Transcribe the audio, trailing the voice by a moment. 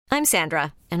I'm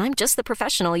Sandra, and I'm just the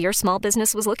professional your small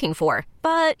business was looking for.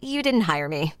 But you didn't hire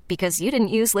me because you didn't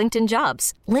use LinkedIn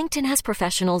Jobs. LinkedIn has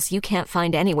professionals you can't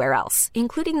find anywhere else,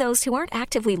 including those who aren't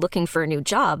actively looking for a new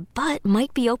job, but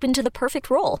might be open to the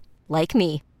perfect role, like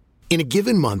me. In a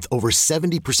given month, over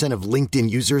 70% of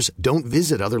LinkedIn users don't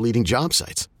visit other leading job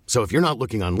sites. So if you're not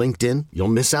looking on LinkedIn, you'll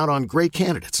miss out on great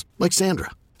candidates like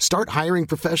Sandra. Start hiring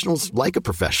professionals like a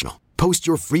professional. Post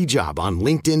your free job on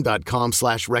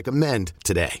linkedin.com/recommend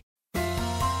today.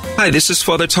 Hi, this is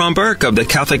Father Tom Burke of the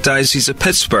Catholic Diocese of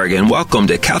Pittsburgh, and welcome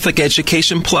to Catholic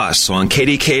Education Plus on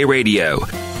KDK Radio.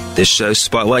 This show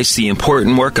spotlights the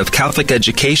important work of Catholic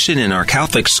education in our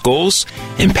Catholic schools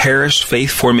and parish faith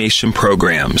formation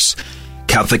programs.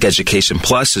 Catholic Education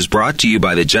Plus is brought to you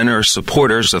by the generous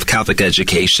supporters of Catholic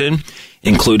education,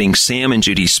 including Sam and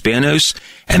Judy Spanos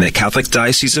and the Catholic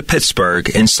Diocese of Pittsburgh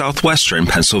in southwestern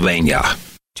Pennsylvania.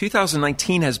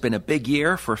 2019 has been a big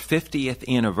year for 50th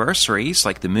anniversaries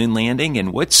like the moon landing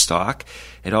and Woodstock.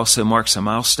 It also marks a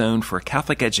milestone for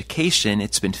Catholic education.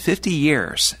 It's been 50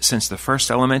 years since the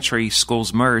first elementary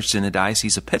schools merged in the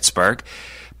Diocese of Pittsburgh.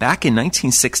 Back in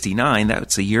 1969, that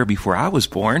was the year before I was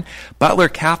born, Butler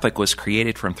Catholic was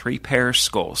created from 3 parish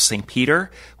schools: St.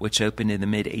 Peter, which opened in the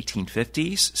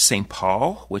mid-1850s, St.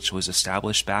 Paul, which was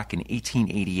established back in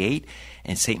 1888,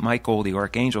 and St. Michael the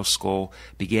Archangel School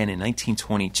began in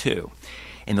 1922.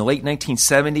 In the late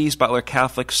 1970s, Butler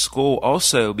Catholic School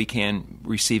also began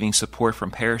receiving support from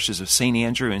parishes of St.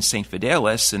 Andrew and St.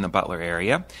 Fidelis in the Butler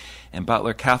area. And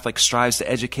Butler Catholic strives to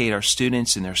educate our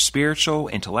students in their spiritual,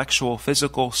 intellectual,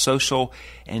 physical, social,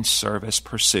 and service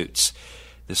pursuits.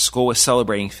 The school is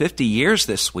celebrating 50 years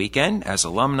this weekend as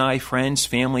alumni, friends,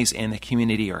 families, and the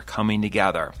community are coming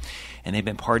together. And they've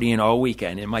been partying all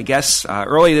weekend. And my guest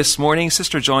early this morning,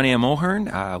 Sister John Ann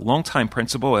Mulhern, longtime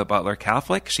principal at Butler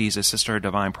Catholic. She's a Sister of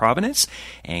Divine Providence.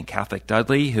 And Catholic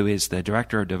Dudley, who is the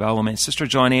Director of Development. Sister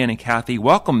John Ann and Kathy,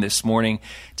 welcome this morning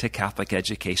to Catholic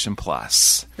Education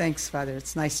Plus. Thanks, Father.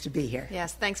 It's nice to be here.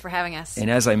 Yes, thanks for having us.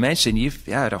 And as I mentioned, you've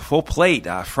had a full plate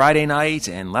Friday night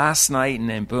and last night, and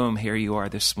then boom, here you are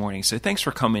this morning. So thanks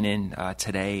for coming in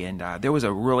today. And there was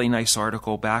a really nice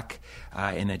article back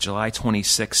in the July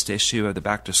 26th issue of the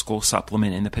Back to School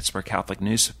supplement in the Pittsburgh Catholic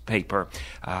newspaper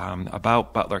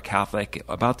about Butler Catholic,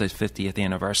 about the 50th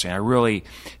anniversary. I really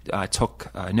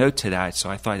took note to that, so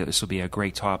I thought that this would be a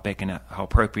great topic and how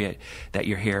appropriate that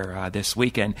you're here this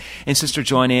weekend. And Sister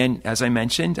John Ann, as I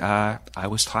mentioned, I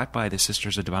was taught by the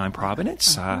Sisters of Divine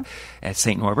Providence at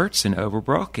St. Norbert's in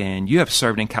Overbrook, and you have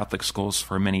served in Catholic schools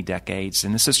for many decades,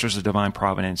 and the Sisters of Divine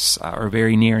Providence are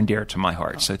very near and dear to my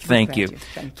heart. So thank you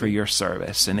for your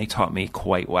service, and they taught me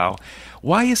quite well.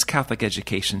 Why is Catholic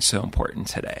education so important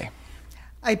today?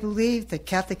 I believe that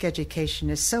Catholic education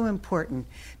is so important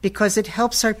because it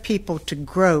helps our people to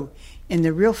grow in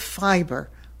the real fiber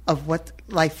of what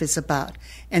life is about,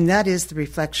 and that is the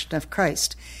reflection of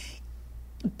Christ.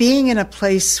 Being in a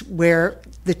place where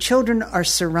the children are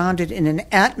surrounded in an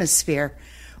atmosphere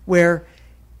where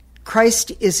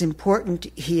Christ is important,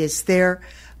 He is there,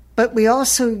 but we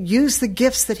also use the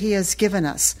gifts that He has given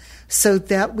us so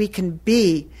that we can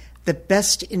be the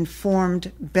best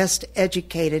informed, best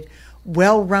educated,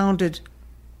 well-rounded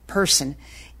person.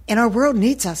 And our world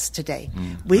needs us today.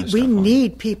 We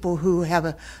need people who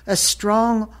have a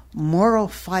strong moral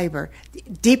fiber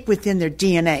deep within their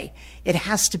DNA. It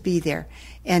has to be there.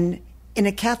 And in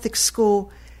a Catholic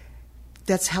school,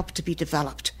 that's helped to be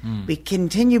developed. We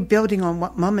continue building on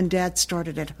what Mom and Dad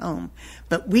started at home,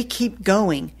 but we keep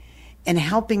going and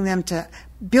helping them to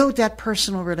build that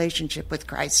personal relationship with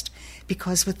Christ,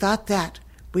 because without that,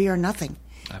 we are nothing.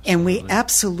 Absolutely. And we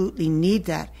absolutely need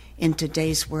that in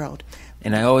today's world.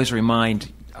 And I always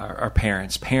remind our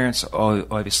parents. Parents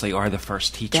obviously are the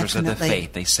first teachers of the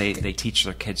faith. They say they teach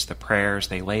their kids the prayers.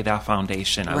 They lay that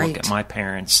foundation. I look at my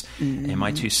parents and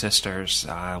my 2 sisters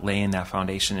laying that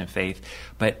foundation in faith.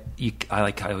 But I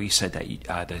like how you said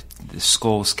that the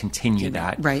schools continue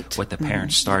that what the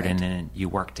parents started, and then you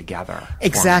work together.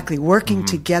 Exactly, working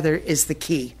together is the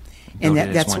key, and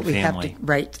that's what we family. have to.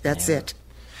 Right, that's it.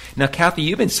 Now, Kathy,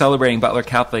 you've been celebrating Butler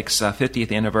Catholic's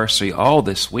 50th anniversary all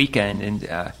this weekend, and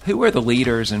who are the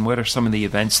leaders and what are some of the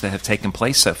events that have taken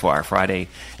place so far, Friday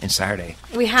and Saturday?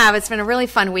 We have. It's been a really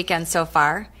fun weekend so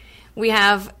far. We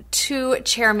have 2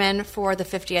 chairmen for the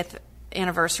 50th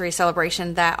anniversary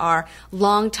celebration that are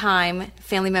longtime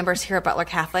family members here at Butler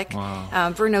Catholic.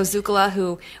 Wow. Bruno Zuccala,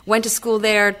 who went to school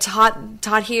there,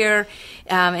 taught here,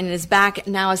 and is back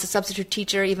now as a substitute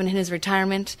teacher, even in his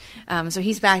retirement. So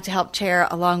he's back to help chair,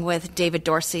 along with David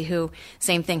Dorsey, who,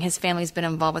 same thing, his family's been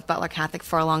involved with Butler Catholic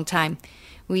for a long time.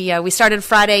 We started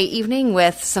Friday evening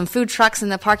with some food trucks in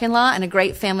the parking lot and a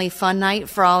great family fun night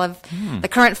for all of the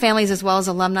current families as well as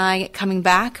alumni coming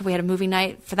back. We had a movie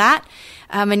night for that.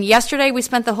 And yesterday we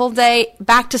spent the whole day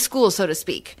back to school, so to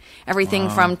speak. Everything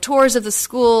from tours of the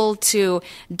school to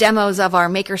demos of our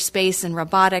makerspace and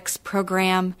robotics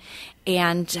program.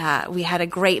 And we had a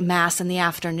great mass in the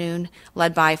afternoon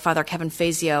led by Father Kevin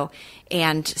Fazio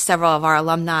and several of our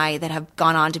alumni that have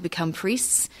gone on to become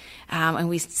priests. And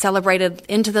we celebrated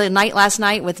into the night last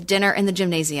night with dinner in the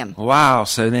gymnasium. Wow.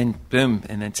 So then, boom.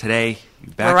 And then today,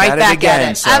 we're right back again.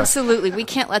 at it. So. Absolutely. We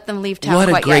can't let them leave town quite yet.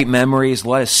 A lot of great memories, a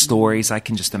lot of stories. I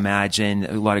can just imagine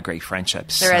a lot of great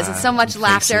friendships. There is. So much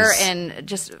laughter and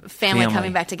just family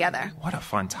coming back together. What a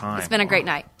fun time. It's been a great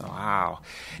night. Wow.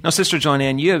 Now, Sister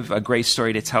Joanne, you have a great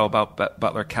story to tell about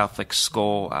Butler Catholic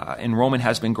School. Enrollment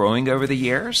has been growing over the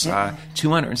years.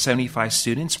 275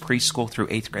 students, preschool through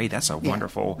 8th grade. That's a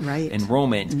wonderful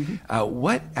enrollment. Mm-hmm.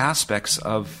 What aspects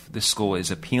of the school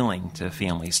is appealing to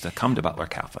families to come to Butler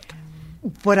Catholic?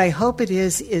 What I hope it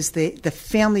is the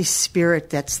family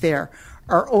spirit that's there.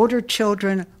 Our older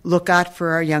children look out for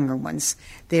our younger ones.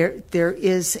 There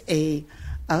is a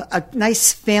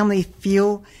nice family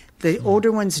feel. The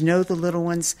older ones know the little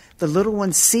ones. The little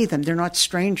ones see them. They're not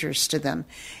strangers to them.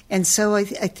 And so I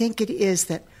think it is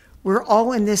that we're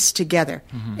all in this together,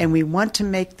 and we want to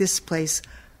make this place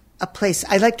a place.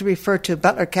 I like to refer to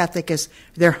Butler Catholic as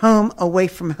their home away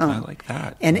from home. I like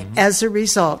that. And as a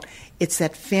result, it's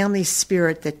that family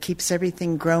spirit that keeps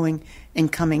everything growing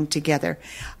and coming together.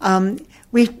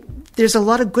 There's a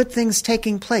lot of good things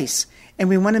taking place, and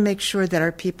we want to make sure that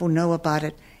our people know about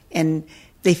it and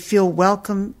they feel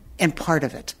welcome and part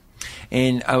of it.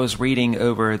 And I was reading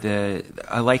over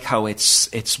I like how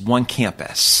it's one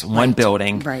campus, one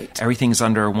building. Right. Everything's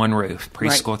under one roof,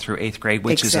 preschool through 8th grade,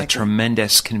 which is a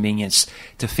tremendous convenience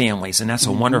to families. And that's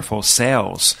a wonderful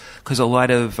sales, because a lot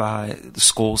of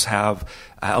schools have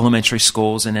elementary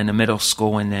schools and then a middle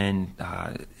school, and then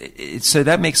so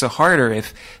that makes it harder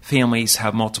if families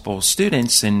have multiple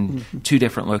students in two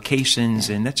different locations,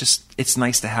 and it's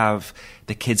nice to have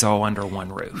the kids all under one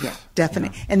roof. Yeah,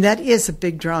 definitely. And that is a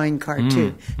big drawing card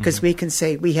too, because we can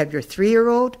say we have your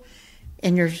 3-year-old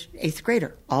and your 8th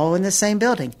grader all in the same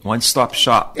building. One-stop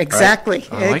shop. Exactly.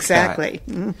 Right? Exactly.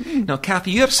 Now, Kathy,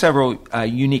 you have several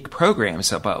unique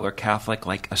programs at Butler Catholic,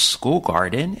 like a school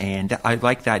garden, and I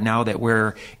like that now that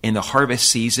we're in the harvest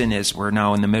season, as we're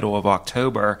now in the middle of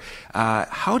October.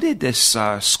 How did this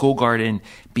school garden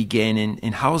begin,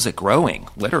 and how is it growing,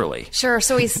 literally? Sure.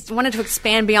 So we wanted to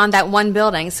expand beyond that one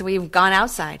building, so we've gone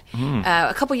outside.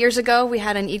 A couple years ago, we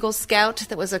had an Eagle Scout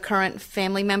that was a current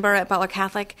family member at Butler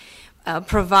Catholic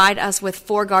provide us with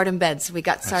 4 garden beds. We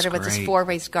got started with just 4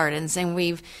 raised gardens, and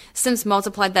we've since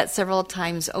multiplied that several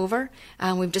times over.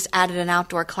 We've just added an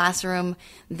outdoor classroom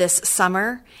this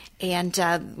summer, and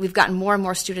we've gotten more and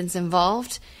more students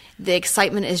involved. The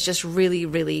excitement is just really,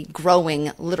 really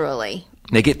growing, literally.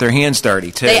 They get their hands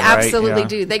dirty, too, They right? absolutely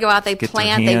do. They go out, they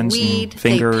plant, they weed,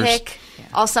 they pick.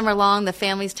 All summer long, the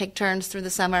families take turns through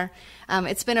the summer.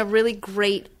 It's been a really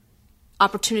great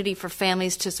opportunity for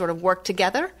families to sort of work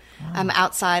together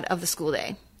outside of the school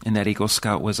day. And that Eagle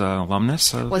Scout was an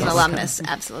alumnus? Was an alumnus,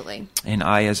 absolutely. And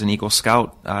I, as an Eagle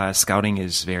Scout, scouting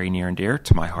is very near and dear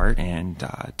to my heart, and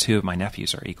 2 of my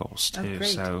nephews are Eagles, too. Oh,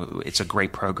 so it's a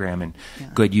great program and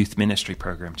good youth ministry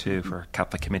program, too, for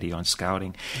Catholic Committee on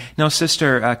Scouting. Now,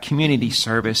 Sister, community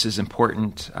service is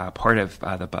important part of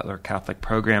the Butler Catholic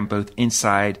program, both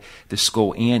inside the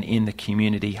school and in the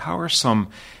community. How are some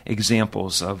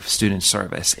examples of student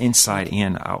service inside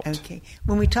and out? Okay.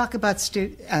 When we talk about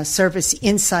service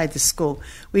inside the school,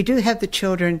 we do have the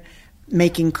children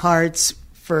making cards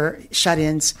for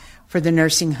shut-ins for the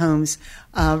nursing homes.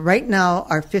 Right now,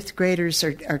 our 5th graders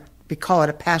are we call it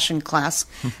a passion class,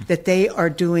 that they are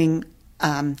doing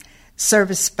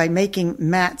service by making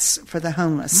mats for the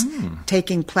homeless,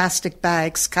 taking plastic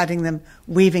bags, cutting them,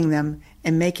 weaving them,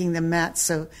 and making them mats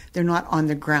so they're not on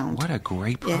the ground. What a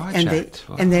great project.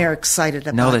 And they are excited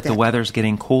about that. Now that the weather's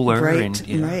getting cooler.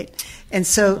 Right. And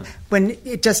so when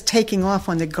it just taking off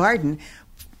on the garden,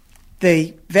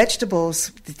 the vegetables,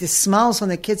 the smiles on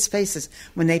the kids' faces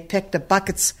when they picked the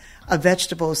buckets of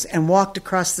vegetables and walked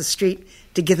across the street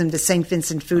to give them to St.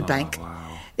 Vincent Food Bank.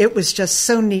 Wow. It was just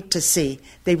so neat to see.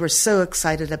 They were so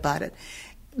excited about it.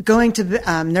 Going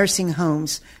to nursing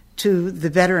homes, to the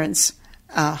veterans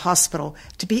hospital,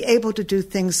 to be able to do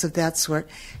things of that sort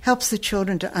helps the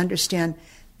children to understand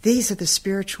these are the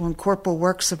spiritual and corporal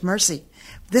works of mercy.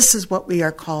 This is what we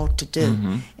are called to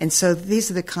do. And so these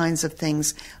are the kinds of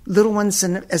things, little ones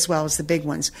and as well as the big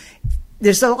ones.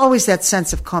 There's always that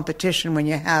sense of competition when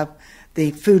you have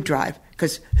the food drive,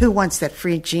 because who wants that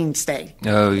free jeans day?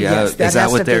 Oh, yeah. Yes, is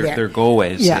that what their goal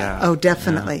is? Yeah. Oh,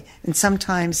 definitely. Yeah. And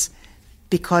sometimes,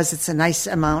 because it's a nice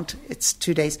amount, it's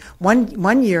 2 days.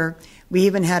 One year, we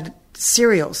even had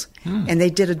cereals, and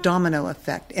they did a domino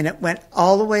effect, and it went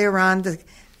all the way around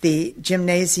the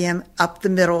gymnasium, up the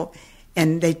middle,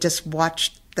 and they just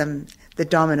watched them. The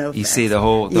domino effect. You see the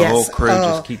whole crew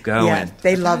just keep going. Yeah,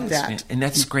 they love that. And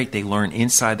that's great. They learn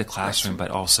inside the classroom, but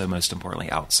also, most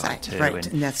importantly, outside, too. Right,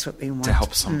 and that's what we want. To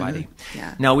help somebody. Mm-hmm.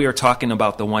 Yeah. Now, we are talking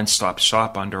about the one-stop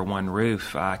shop under one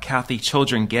roof. Kathy,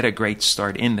 children get a great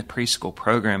start in the preschool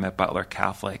program at Butler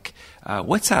Catholic.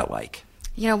 What's that like?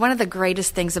 One of the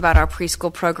greatest things about our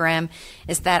preschool program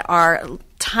is that our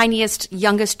tiniest,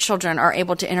 youngest children are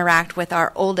able to interact with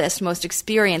our oldest, most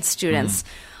experienced students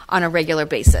on a regular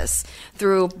basis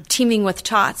through teaming with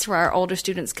tots, where our older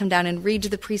students come down and read to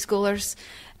the preschoolers,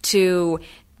 to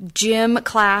gym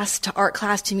class, to art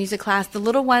class, to music class. The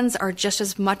little ones are just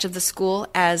as much of the school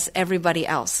as everybody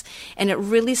else. And it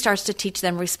really starts to teach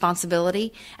them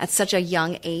responsibility at such a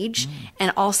young age,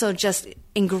 and also just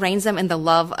ingrains them in the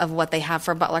love of what they have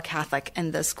for Butler Catholic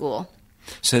and the school.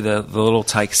 So the little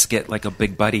tykes get like a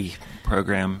big buddy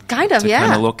program kind of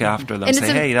look after them, and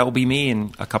say, hey, that will be me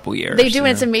in a couple years. They do,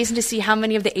 and it's amazing to see how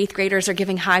many of the 8th graders are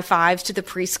giving high fives to the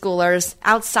preschoolers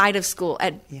outside of school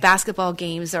at basketball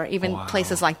games or even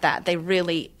places like that. They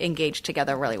really engage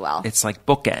together really well. It's like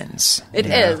bookends. It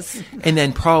is. And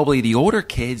then probably the older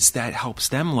kids, that helps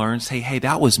them learn, say, hey,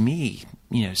 that was me,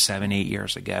 7, 8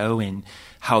 years ago, and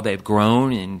how they've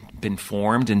grown and been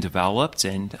formed and developed,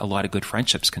 and a lot of good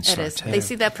friendships can start. It is. Too. They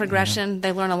see that progression.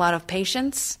 They learn a lot of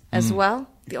patience as well,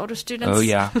 the older students. Oh,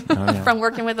 yeah. From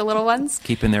working with the little ones.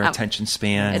 Keeping their attention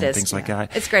span and things like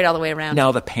that. It's great all the way around.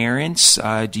 Now, the parents,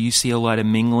 do you see a lot of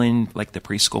mingling, like the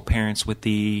preschool parents with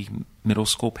the middle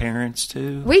school parents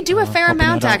too? We do a fair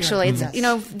amount, actually.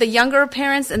 It's the younger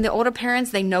parents and the older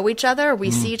parents, they know each other.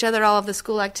 We see each other at all of the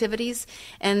school activities,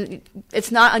 and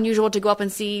it's not unusual to go up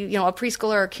and see a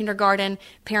preschooler or kindergarten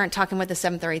parent talking with a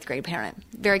 7th or 8th grade parent.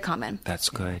 Very common. That's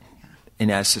good. And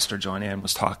as Sister John Ann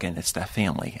was talking, it's that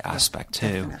family aspect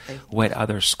too. Definitely. What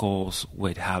other schools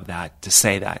would have that to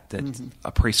say that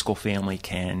a preschool family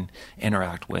can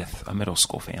interact with a middle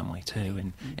school family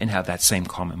too, and have that same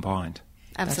common bond.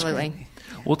 Absolutely.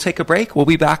 We'll take a break. We'll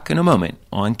be back in a moment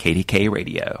on KDK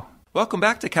Radio. Welcome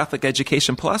back to Catholic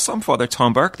Education Plus. I'm Father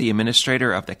Tom Burke, the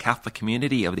administrator of the Catholic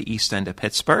community of the East End of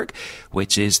Pittsburgh,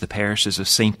 which is the parishes of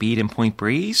St. Bede in Point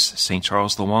Breeze, St.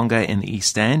 Charles Lawanga in the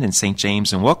East End, and St.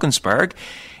 James in Wilkinsburg.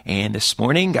 And this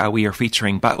morning, we are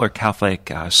featuring Butler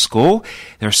Catholic School.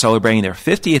 They're celebrating their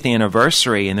 50th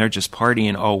anniversary, and they're just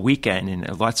partying all weekend,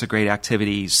 and lots of great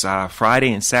activities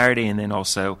Friday and Saturday, and then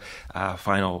also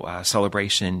final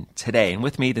celebration today. And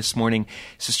with me this morning,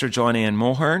 Sister John Ann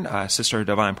Mulhern, Sister of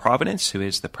Divine Providence, who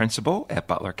is the principal at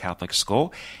Butler Catholic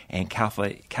School, and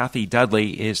Kathy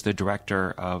Dudley is the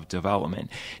director of development.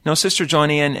 Now, Sister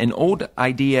John Ann, an old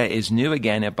idea is new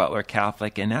again at Butler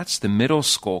Catholic, and that's the middle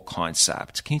school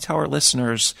concept. Can you tell our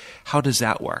listeners, how does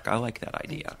that work? I like that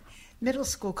idea. Middle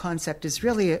school concept is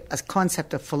really a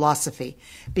concept of philosophy,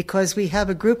 because we have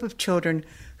a group of children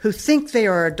who think they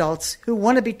are adults, who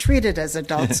want to be treated as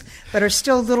adults, but are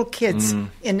still little kids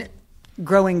in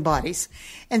growing bodies.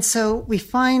 And so we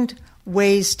find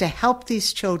ways to help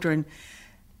these children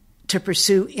to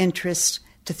pursue interests,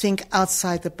 to think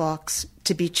outside the box,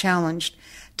 to be challenged,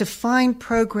 to find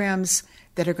programs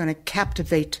that are going to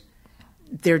captivate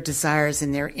their desires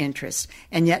and their interests,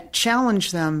 and yet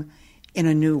challenge them in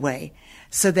a new way,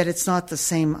 so that it's not the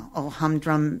same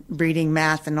humdrum reading,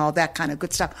 math, and all that kind of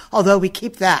good stuff. Although we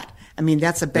keep that. I mean,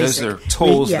 that's a basic. Those are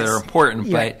tools that are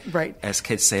important, but right. As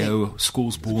kids say,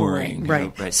 school's boring.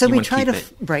 Right. But so we try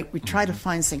to try to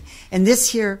find things. And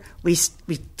this year we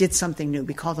did something new.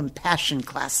 We call them passion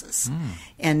classes.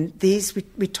 And these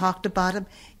we talked about them,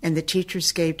 and the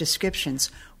teachers gave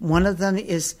descriptions. One of them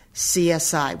is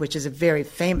CSI, which is a very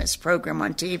famous program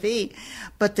on TV,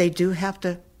 but they do have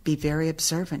to be very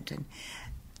observant, and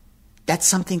that's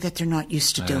something that they're not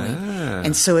used to doing.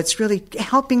 And so it's really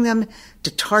helping them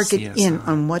to target in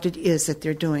on what it is that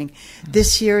they're doing.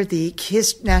 This year, the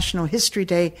National History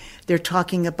Day, they're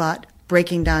talking about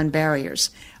breaking down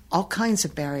barriers, all kinds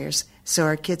of barriers. So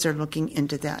our kids are looking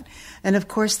into that. And of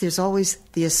course, there's always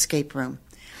the escape room.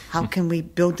 How can we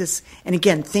build this? And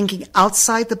again, thinking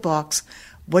outside the box,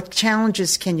 what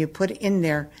challenges can you put in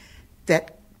there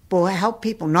that will help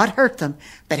people, not hurt them,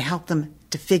 but help them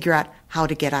to figure out how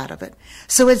to get out of it.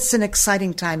 So it's an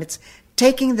exciting time. It's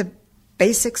taking the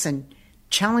basics and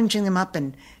challenging them up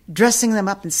and dressing them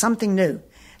up in something new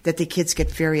that the kids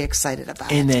get very excited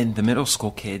about. And then the middle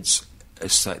school kids,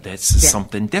 that's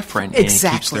something different, and it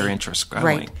keeps their interest growing.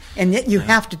 Right, and yet you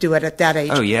have to do it at that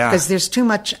age. Oh, yeah. Because there's too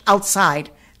much outside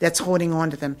that's holding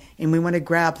on to them, and we want to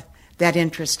grab that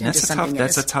interest into something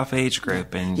else. That's a tough age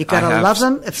group, and you got to love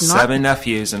them. If not, 7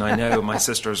 nephews, and I know my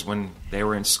sisters when they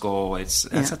were in school. That's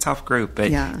a tough group,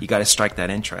 but you got to strike that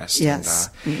interest.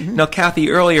 Yes. And, Now, Kathy,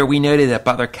 earlier we noted that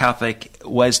Butler Catholic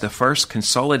was the first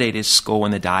consolidated school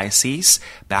in the diocese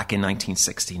back in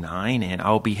 1969, and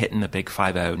I'll be hitting the big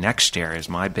 5-0 next year is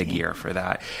my big year for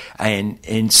that.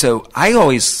 And so I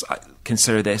always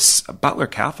consider this Butler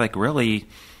Catholic really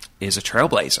is a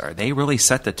trailblazer. They really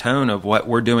set the tone of what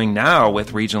we're doing now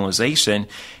with regionalization.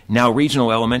 Now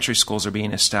regional elementary schools are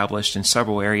being established in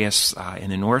several areas in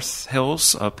the North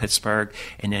Hills of Pittsburgh,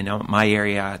 and then my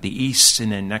area, the East,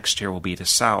 and then next year will be the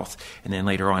South, and then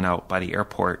later on out by the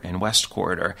airport and West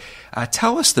Corridor.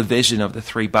 Tell us the vision of the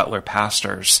 3 Butler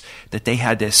pastors, that they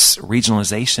had this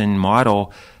regionalization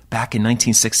model back in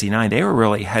 1969. They were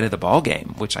really ahead of the ball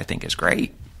game, which I think is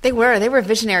great. They were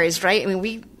visionaries, right? I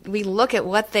mean, we look at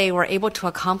what they were able to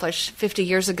accomplish 50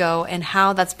 years ago and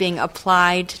how that's being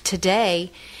applied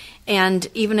today. And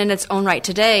even in its own right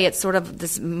today, it's sort of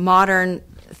this modern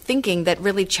thinking that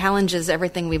really challenges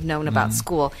everything we've known about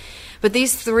school. But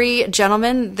these 3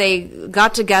 gentlemen, they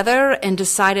got together and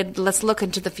decided, let's look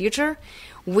into the future.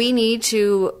 We need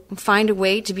to find a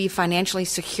way to be financially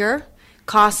secure.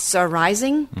 Costs are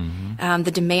rising.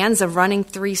 The demands of running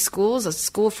 3 schools, a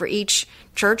school for each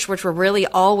church, which were really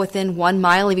all within 1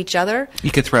 mile of each other.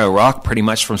 You could throw a rock pretty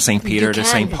much from St. Peter to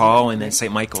St. Paul, and then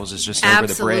St. Michael's is just over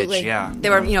the bridge. Yeah, they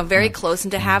were very close,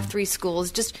 and to have 3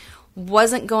 schools just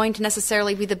wasn't going to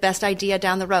necessarily be the best idea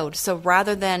down the road. So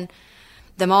rather than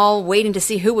them all waiting to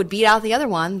see who would beat out the other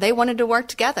one, they wanted to work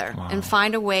together and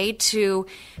find a way to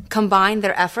combine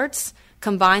their efforts,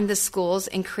 combine the schools,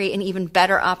 and create an even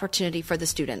better opportunity for the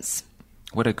students.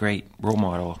 What a great role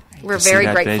model. We're very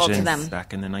grateful to them.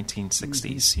 Back in the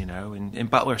 1960s, and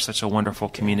Butler's such a wonderful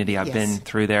community. I've been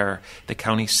through there, the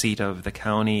county seat of the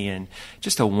county, and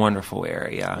just a wonderful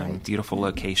area and beautiful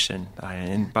location.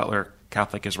 And Butler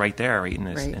Catholic is right there, right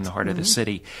in the heart of the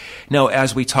city. Now,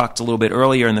 as we talked a little bit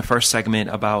earlier in the first segment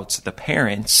about the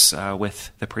parents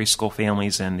with the preschool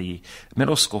families and the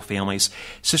middle school families,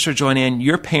 Sister Joanne,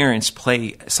 your parents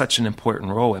play such an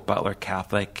important role at Butler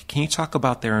Catholic. Can you talk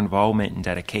about their involvement and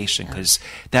dedication? Because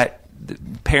the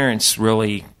parents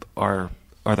really are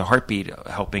the heartbeat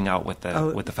helping out with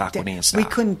the faculty and staff. We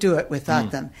couldn't do it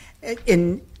without them.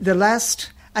 In the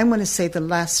last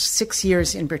 6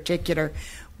 years in particular,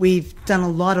 we've done a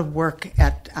lot of work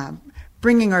at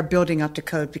bringing our building up to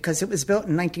code because it was built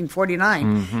in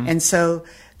 1949. And so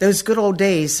those good old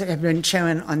days have been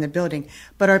shown on the building.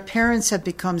 But our parents have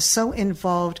become so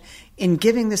involved in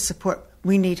giving the support.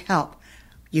 We need help.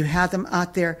 You have them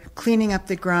out there cleaning up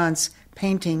the grounds,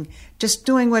 painting, just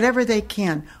doing whatever they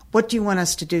can. What do you want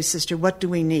us to do, sister? What do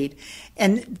we need?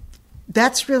 And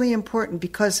that's really important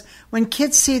because when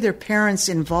kids see their parents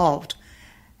involved,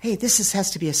 hey, this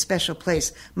has to be a special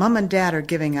place. Mom and Dad are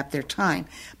giving up their time.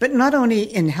 But not only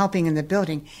in helping in the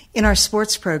building, in our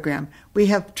sports program, we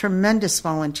have tremendous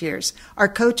volunteers. Our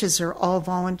coaches are all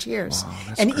volunteers.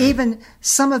 Wow, and great. Even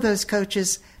some of those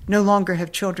coaches no longer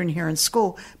have children here in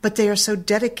school, but they are so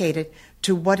dedicated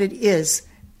to what it is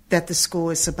that the school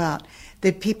is about.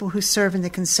 The people who serve in the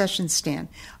concession stand,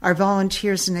 our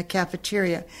volunteers in the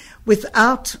cafeteria.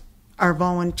 Without our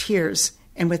volunteers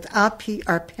and without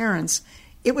our parents,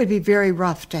 it would be very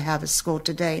rough to have a school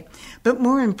today. But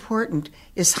more important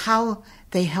is how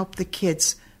they help the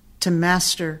kids to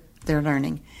master their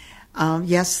learning.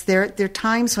 Yes, there are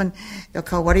times when they'll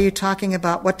call, what are you talking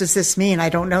about? What does this mean? I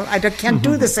don't know. I can't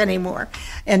do this anymore.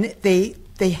 And they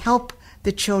help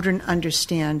the children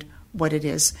understand what it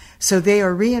is. So they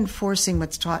are reinforcing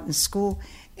what's taught in school,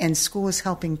 and school is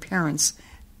helping parents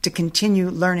to continue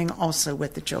learning also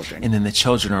with the children. And then the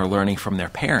children are learning from their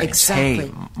parents. Exactly.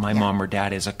 Hey, my mom or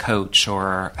dad is a coach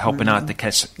or helping out the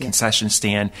concession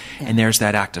stand, and there's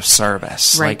that act of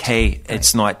service. Right. Like, hey,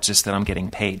 it's not just that I'm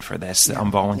getting paid for this, that I'm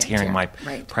volunteering my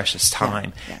precious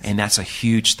time. Yes. And that's a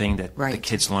huge thing that the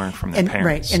kids learn from their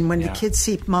parents. Right, and when the kids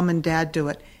see mom and dad do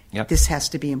it, this has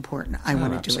to be important. I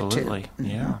want to do it too. Absolutely,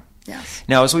 yeah. Yes.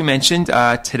 Now, as we mentioned,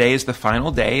 today is the final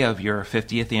day of your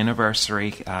 50th anniversary.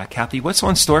 Kathy, what's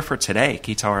on store for today?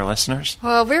 Can you tell our listeners?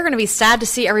 Well, we're going to be sad to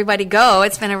see everybody go.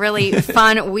 It's been a really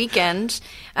fun weekend.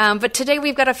 But today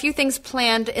we've got a few things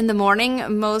planned in the morning.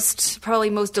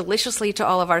 Probably most deliciously to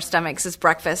all of our stomachs is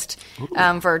breakfast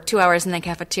for 2 hours in the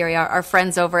cafeteria. Our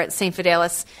friends over at St.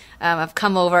 Fidelis have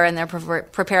come over, and they're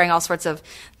preparing all sorts of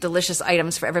delicious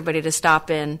items for everybody to stop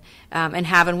in and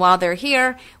have. And while they're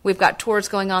here, we've got tours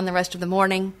going on the rest of the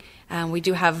morning. We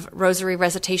do have rosary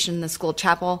recitation in the school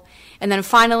chapel. And then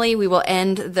finally, we will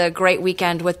end the great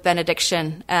weekend with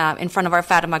benediction in front of our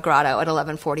Fatima Grotto at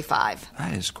 11:45.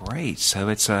 That is great. So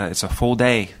it's a full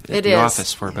day at the is.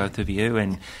 office for both of you,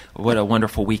 and what a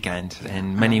wonderful weekend.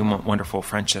 And many wonderful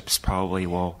friendships probably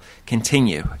will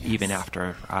continue even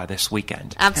after this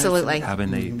weekend. Absolutely.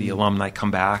 Having the alumni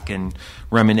come back and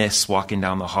reminisce, walking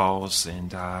down the halls,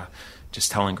 and just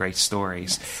telling great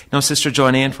stories. Now, Sister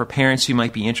Joanne, for parents who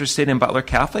might be interested in Butler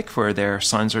Catholic for their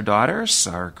sons or daughters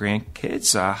or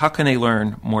grandkids, how can they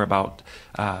learn more about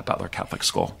Butler Catholic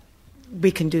School?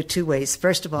 We can do two ways.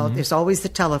 First of all, there's always the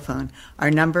telephone.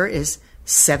 Our number is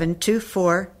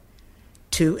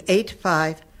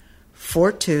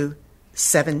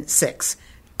 724-285-4276.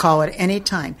 Call at any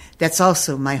time. That's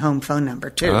also my home phone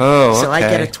number, too. Oh, okay. So I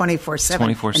get it 24/7.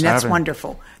 24/7. And that's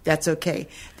wonderful. That's okay.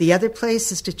 The other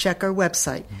place is to check our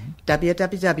website,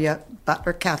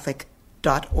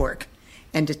 www.butlercatholic.org,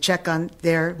 and to check on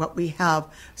there what we have,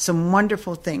 some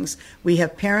wonderful things. We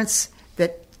have parents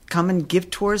that come and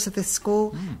give tours of the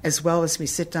school, as well as we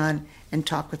sit down and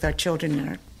talk with our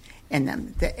children and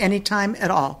them. Anytime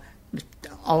at all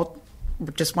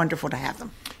just wonderful to have them.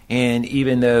 And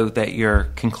even though that you're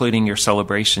concluding your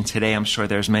celebration today, I'm sure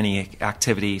there's many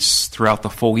activities throughout the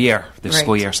full year, the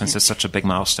school year, since it's such a big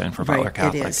milestone for Butler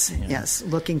Catholic. It is, yes.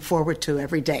 Looking forward to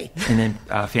every day. And then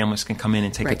families can come in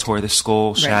and take a tour of the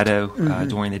school, shadow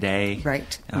during the day.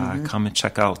 Right. Come and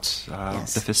check out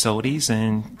the facilities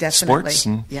and sports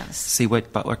and see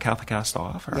what Butler Catholic has to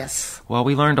offer. Yes. Well,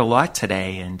 we learned a lot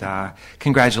today, and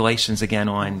congratulations again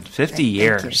on 50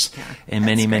 years and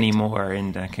many, many more.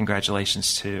 And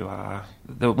congratulations to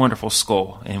the wonderful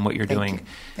school and what you're doing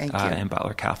in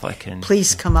Butler Catholic. And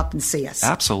please come up and see us.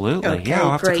 Absolutely. Okay,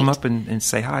 I'll have to come up and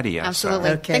say hi to you. Absolutely.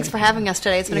 So. Okay. Thanks for having us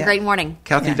today. It's been a great morning.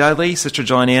 Kathy Dudley, Sister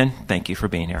Joanne, thank you for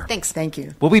being here. Thanks. Thank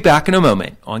you. We'll be back in a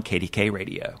moment on KDK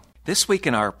Radio. This week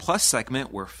in our Plus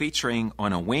segment, we're featuring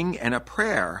On a Wing and a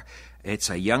Prayer.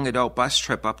 It's a young adult bus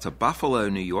trip up to Buffalo,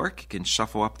 New York. You can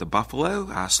shuffle up to Buffalo,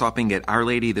 stopping at Our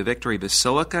Lady of the Victory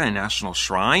Basilica and National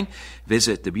Shrine,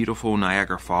 visit the beautiful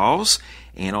Niagara Falls,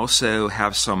 and also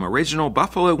have some original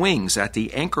buffalo wings at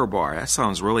the Anchor Bar. That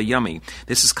sounds really yummy.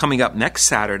 This is coming up next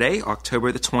Saturday,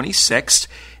 October the 26th.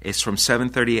 It's from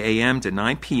 7:30 a.m. to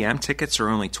 9 p.m. Tickets are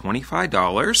only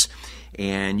 $25.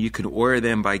 And you can order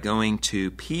them by going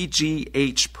to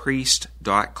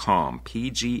pghpriest.com,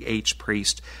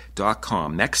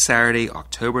 pghpriest.com. Next Saturday,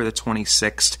 October the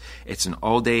 26th, it's an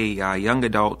all-day young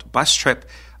adult bus trip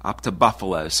up to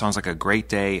Buffalo. Sounds like a great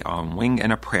day on Wing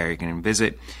and a Prayer. You can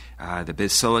visit the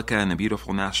Basilica and the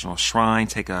beautiful National Shrine,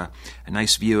 take a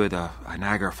nice view of the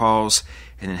Niagara Falls,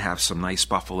 and then have some nice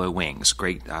buffalo wings.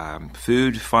 Great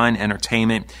food, fun,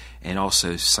 entertainment, and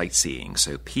also sightseeing.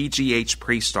 So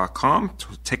pghpriest.com.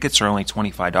 Tickets are only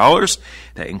 $25.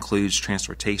 That includes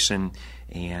transportation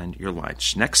and your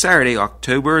lunch. Next Saturday,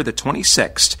 October the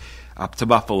 26th, up to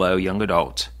Buffalo, young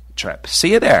adult trip.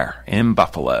 See you there in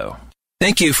Buffalo.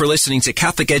 Thank you for listening to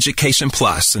Catholic Education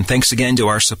Plus, and thanks again to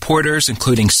our supporters,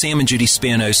 including Sam and Judy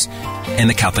Spanos and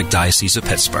the Catholic Diocese of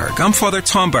Pittsburgh. I'm Father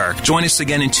Tom Burke. Join us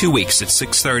again in 2 weeks at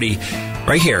 6:30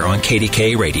 right here on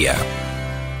KDK Radio.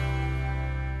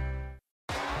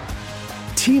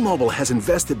 T-Mobile has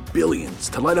invested billions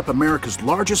to light up America's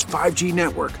largest 5G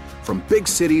network, from big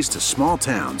cities to small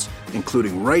towns,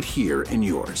 including right here in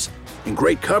yours. And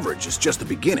great coverage is just the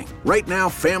beginning. Right now,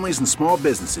 families and small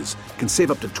businesses can save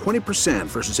up to 20%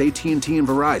 versus AT&T and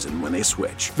Verizon when they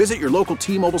switch. Visit your local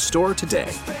T-Mobile store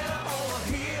today.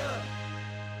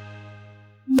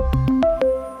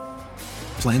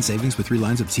 Plan savings with 3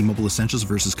 lines of T-Mobile Essentials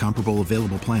versus comparable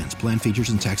available plans. Plan features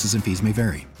and taxes and fees may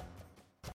vary.